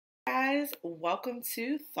guys, welcome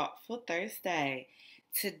to Thoughtful Thursday.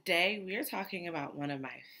 Today we are talking about one of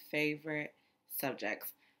my favorite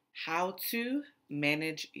subjects, how to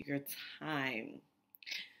manage your time.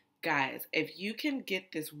 Guys, if you can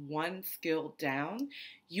get this one skill down,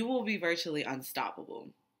 you will be virtually unstoppable.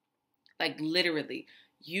 Like literally,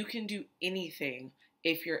 you can do anything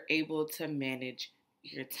if you're able to manage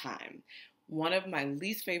your time. One of my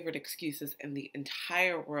least favorite excuses in the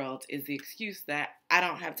entire world is the excuse that I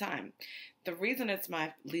don't have time. The reason it's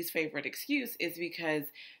my least favorite excuse is because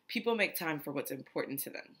people make time for what's important to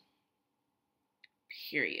them.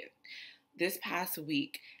 Period. This past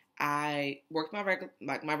week, I worked my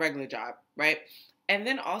regular job, right? And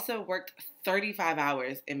then also worked 35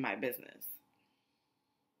 hours in my business.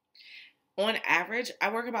 On average,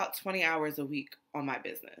 I work about 20 hours a week on my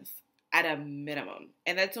business at a minimum.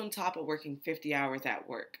 And that's on top of working 50 hours at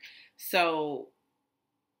work. So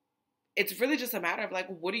it's really just a matter of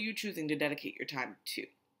what are you choosing to dedicate your time to?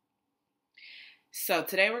 So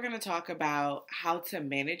today we're going to talk about how to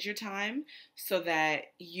manage your time so that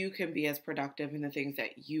you can be as productive in the things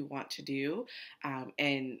that you want to do.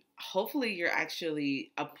 And hopefully you're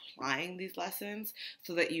actually applying these lessons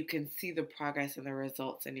so that you can see the progress and the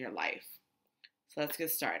results in your life. So let's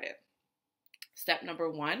get started. Step number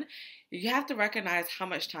 1, you have to recognize how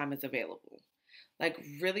much time is available.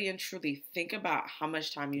 Really and truly think about how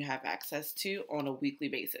much time you have access to on a weekly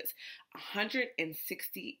basis.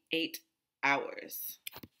 168 hours.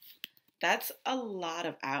 That's a lot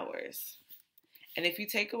of hours. And if you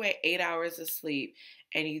take away 8 hours of sleep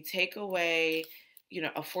and you take away,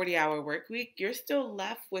 a 40-hour work week, you're still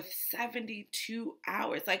left with 72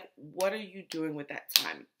 hours. What are you doing with that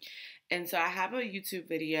time? And so I have a YouTube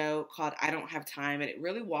video called I Don't Have Time, and it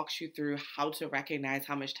really walks you through how to recognize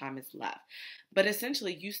how much time is left. But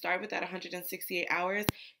essentially, you start with that 168 hours,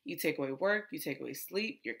 you take away work, you take away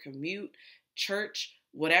sleep, your commute, church,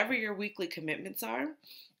 whatever your weekly commitments are,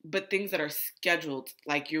 but things that are scheduled,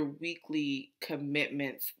 like your weekly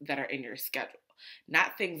commitments that are in your schedule.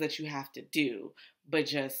 Not things that you have to do, but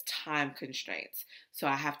just time constraints. So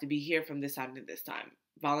I have to be here from this time to this time,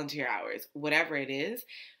 volunteer hours, whatever it is.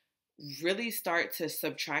 Really start to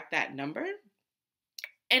subtract that number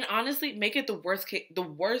and honestly make it the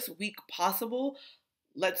worst week possible.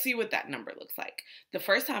 Let's see what that number looks like. The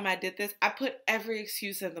first time I did this, I put every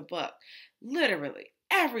excuse in the book. Literally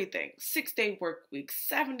everything. 6-day work week,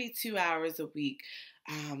 72 hours a week.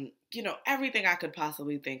 Everything I could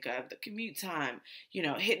possibly think of. The commute time,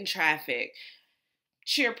 hitting traffic,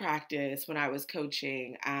 cheer practice when I was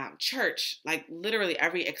coaching, church, literally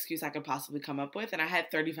every excuse I could possibly come up with. And I had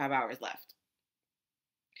 35 hours left.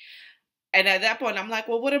 And at that point, I'm like,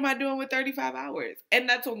 well, what am I doing with 35 hours? And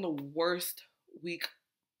that's on the worst week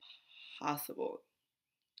possible.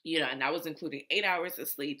 And that was including 8 hours of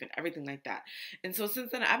sleep and everything like that. And so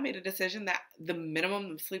since then, I've made a decision that the minimum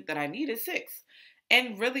of sleep that I need is 6.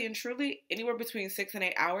 And really and truly, anywhere between 6 and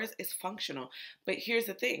 8 hours is functional. But here's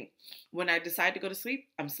the thing. When I decide to go to sleep,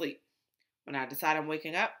 I'm asleep. When I decide I'm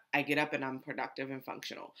waking up, I get up and I'm productive and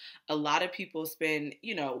functional. A lot of people spend,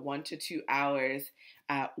 1 to 2 hours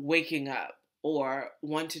waking up or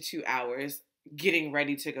 1 to 2 hours getting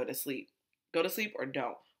ready to go to sleep. Go to sleep or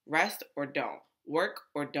don't. Rest or don't. Work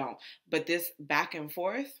or don't. But this back and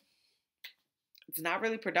forth, it's not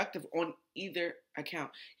really productive on either account.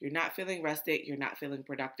 You're not feeling rested. You're not feeling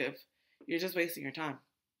productive. You're just wasting your time.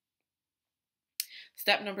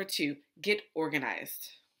 Step number 2, get organized.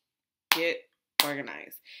 Get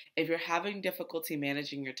organized. If you're having difficulty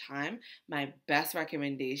managing your time, my best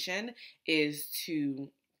recommendation is to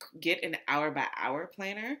get an hour-by-hour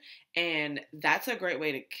planner, and that's a great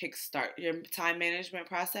way to kickstart your time management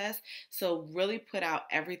process. So really put out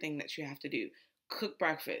everything that you have to do. Cook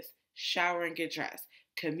breakfast, shower and get dressed,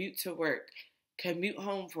 commute to work, commute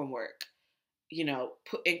home from work,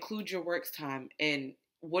 include your work time, and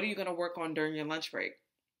what are you going to work on during your lunch break?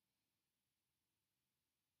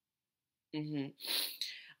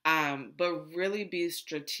 But really be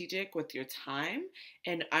strategic with your time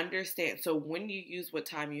and understand. So when you use what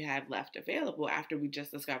time you have left available, after we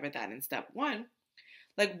just discovered that in step 1,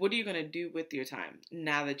 what are you going to do with your time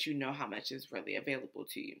now that you know how much is really available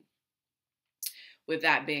to you? With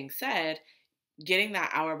that being said, getting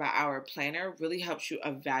that hour-by-hour planner really helps you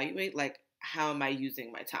evaluate, how am I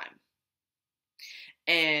using my time?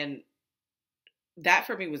 And that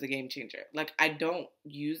for me was a game changer. I don't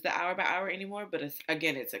use the hour-by-hour anymore, but it's a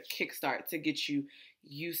kickstart to get you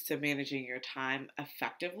used to managing your time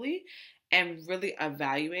effectively and really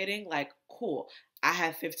evaluating, cool, I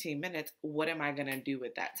have 15 minutes. What am I going to do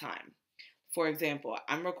with that time? For example,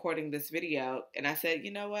 I'm recording this video and I said,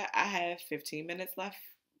 you know what? I have 15 minutes left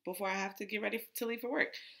before I have to get ready to leave for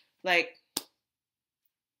work. Like,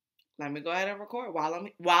 let me go ahead and record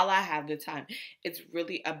while I have the time. It's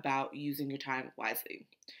really about using your time wisely.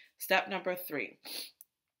 Step number 3,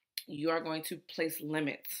 you are going to place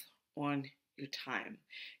limits on your time.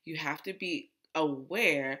 You have to be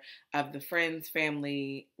aware of the friends,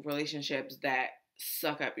 family, relationships that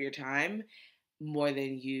suck up your time more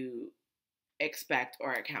than you expect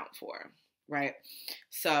or account for, right?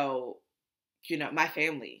 So, my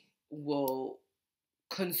family will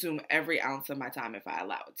consume every ounce of my time if I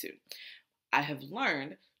allow it to. I have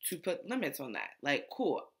learned to put limits on that. Like,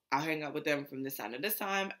 cool, I'll hang out with them from this time to this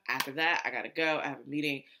time. After that, I gotta go. I have a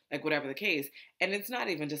meeting, like whatever the case. And it's not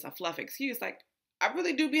even just a fluff excuse. Like, I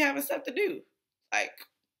really do be having stuff to do. Like,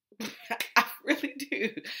 I really do.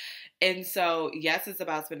 And so, yes, it's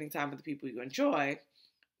about spending time with the people you enjoy,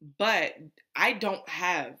 but I don't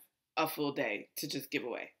have a full day to just give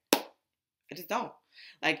away. I just don't.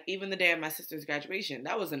 Like, even the day of my sister's graduation,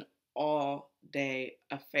 that was an all day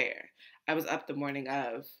affair. I was up the morning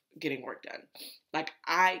of getting work done. Like,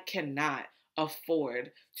 I cannot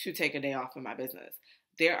afford to take a day off of my business.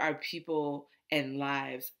 There are people and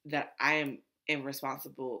lives that I am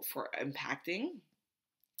responsible for impacting.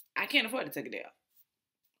 I can't afford to take a day off.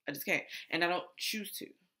 I just can't. And I don't choose to,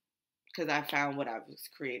 because I found what I was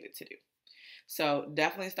created to do. So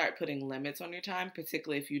definitely start putting limits on your time,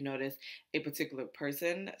 particularly if you notice a particular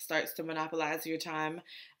person starts to monopolize your time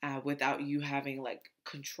without you having like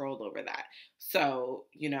control over that. So,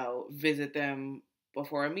 visit them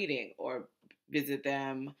before a meeting, or visit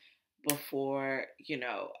them before,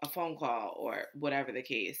 a phone call, or whatever the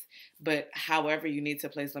case. But however you need to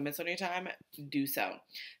place limits on your time, do so.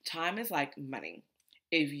 Time is like money.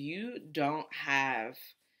 If you don't have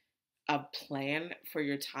a plan for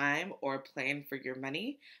your time or a plan for your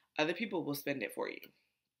money, other people will spend it for you.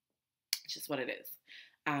 It's just what it is.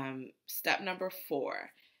 Step number 4,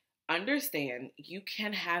 understand you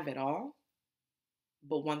can have it all,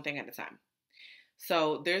 but one thing at a time.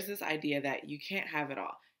 So there's this idea that you can't have it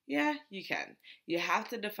all. Yeah, you can. You have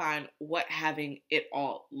to define what having it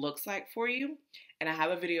all looks like for you. And I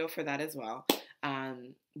have a video for that as well.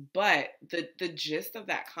 But the gist of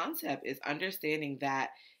that concept is understanding that,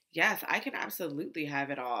 yes, I can absolutely have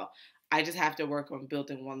it all. I just have to work on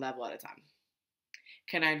building one level at a time.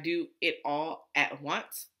 Can I do it all at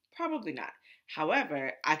once? Probably not.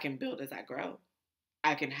 However, I can build as I grow.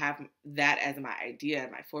 I can have that as my idea,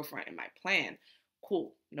 my forefront, and my plan.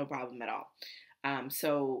 Cool, no problem at all.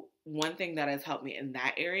 So one thing that has helped me in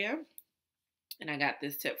that area, and I got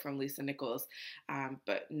this tip from Lisa Nichols,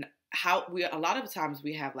 but a lot of times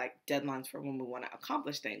we have like deadlines for when we want to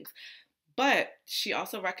accomplish things. But she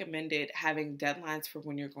also recommended having deadlines for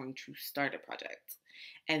when you're going to start a project.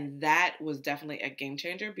 And that was definitely a game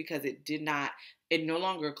changer, because it no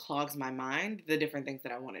longer clogs my mind, the different things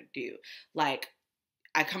that I want to do. Like,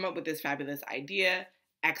 I come up with this fabulous idea.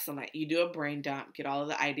 Excellent. You do a brain dump, get all of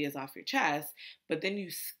the ideas off your chest, but then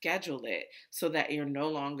you schedule it so that you're no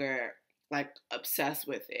longer like obsessed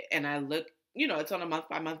with it. And I look, it's on a month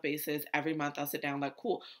by month basis. Every month I'll sit down like,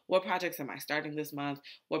 cool, what projects am I starting this month?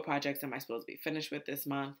 What projects am I supposed to be finished with this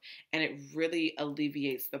month? And it really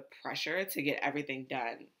alleviates the pressure to get everything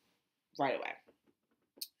done right away.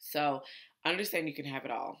 So understand you can have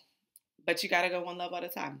it all, but you got to go one level at a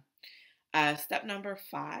time. Step number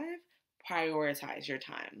 5, prioritize your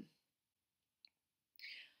time.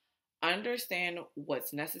 Understand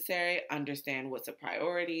what's necessary, understand what's a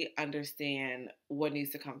priority, understand what needs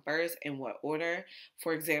to come first, in what order.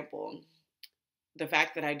 For example, the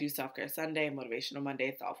fact that I do Self-Care Sunday, Motivational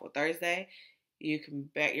Monday, Thoughtful Thursday, you can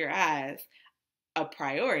bet your eyes a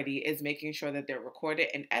priority is making sure that they're recorded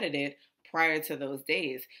and edited prior to those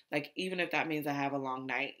days. Like, even if that means I have a long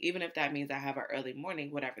night, even if that means I have an early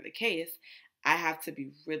morning, whatever the case, I have to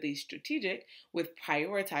be really strategic with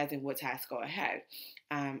prioritizing what tasks go ahead.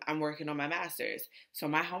 I'm working on my master's, so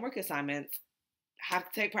my homework assignments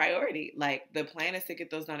have to take priority. Like, the plan is to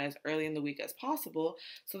get those done as early in the week as possible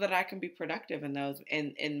so that I can be productive in those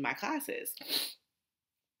in my classes.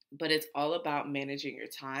 But it's all about managing your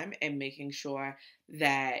time and making sure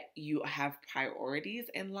that you have priorities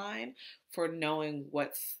in line for knowing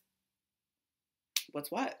what's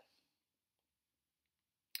what.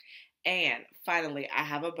 And finally, I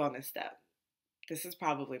have a bonus step. This is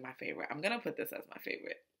probably my favorite. I'm going to put this as my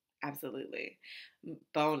favorite. Absolutely.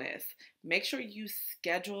 Bonus. Make sure you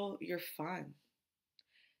schedule your fun.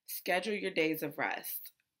 Schedule your days of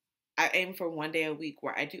rest. I aim for one day a week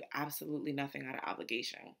where I do absolutely nothing out of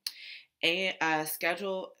obligation. And I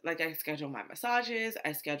schedule my massages.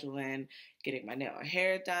 I schedule in getting my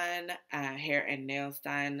hair and nails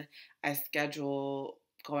done. I schedule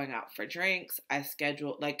going out for drinks. I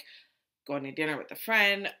schedule like going to dinner with a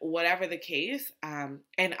friend, whatever the case. And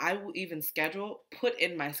I will even put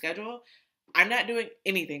in my schedule, I'm not doing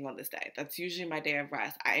anything on this day. That's usually my day of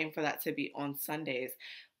rest. I aim for that to be on Sundays.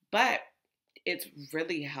 But it's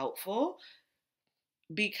really helpful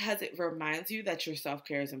because it reminds you that your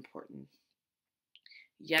self-care is important.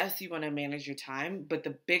 Yes, you want to manage your time, but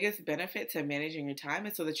the biggest benefit to managing your time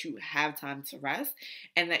is so that you have time to rest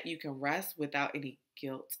and that you can rest without any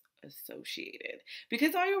guilt associated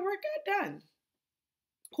because all your work got done.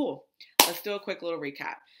 Cool. Let's do a quick little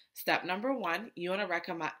recap. Step number 1, you want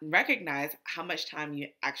to recognize how much time you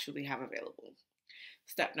actually have available.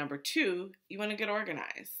 Step number 2, you want to get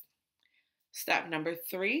organized. Step number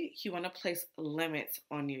 3, you want to place limits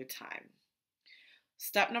on your time.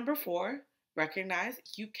 Step number 4, recognize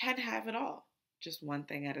you can have it all, just one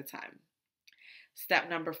thing at a time. Step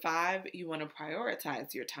number 5, you want to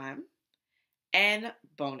prioritize your time. And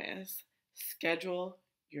bonus, schedule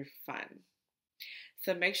your fun.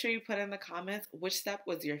 So make sure you put in the comments which step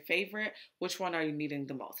was your favorite, which one are you needing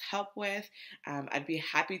the most help with. I'd be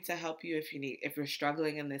happy to help you if you're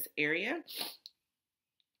struggling in this area.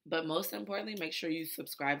 But most importantly, make sure you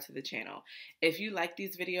subscribe to the channel. If you like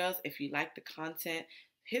these videos, if you like the content,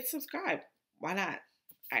 hit subscribe. Why not?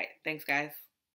 All right, thanks guys.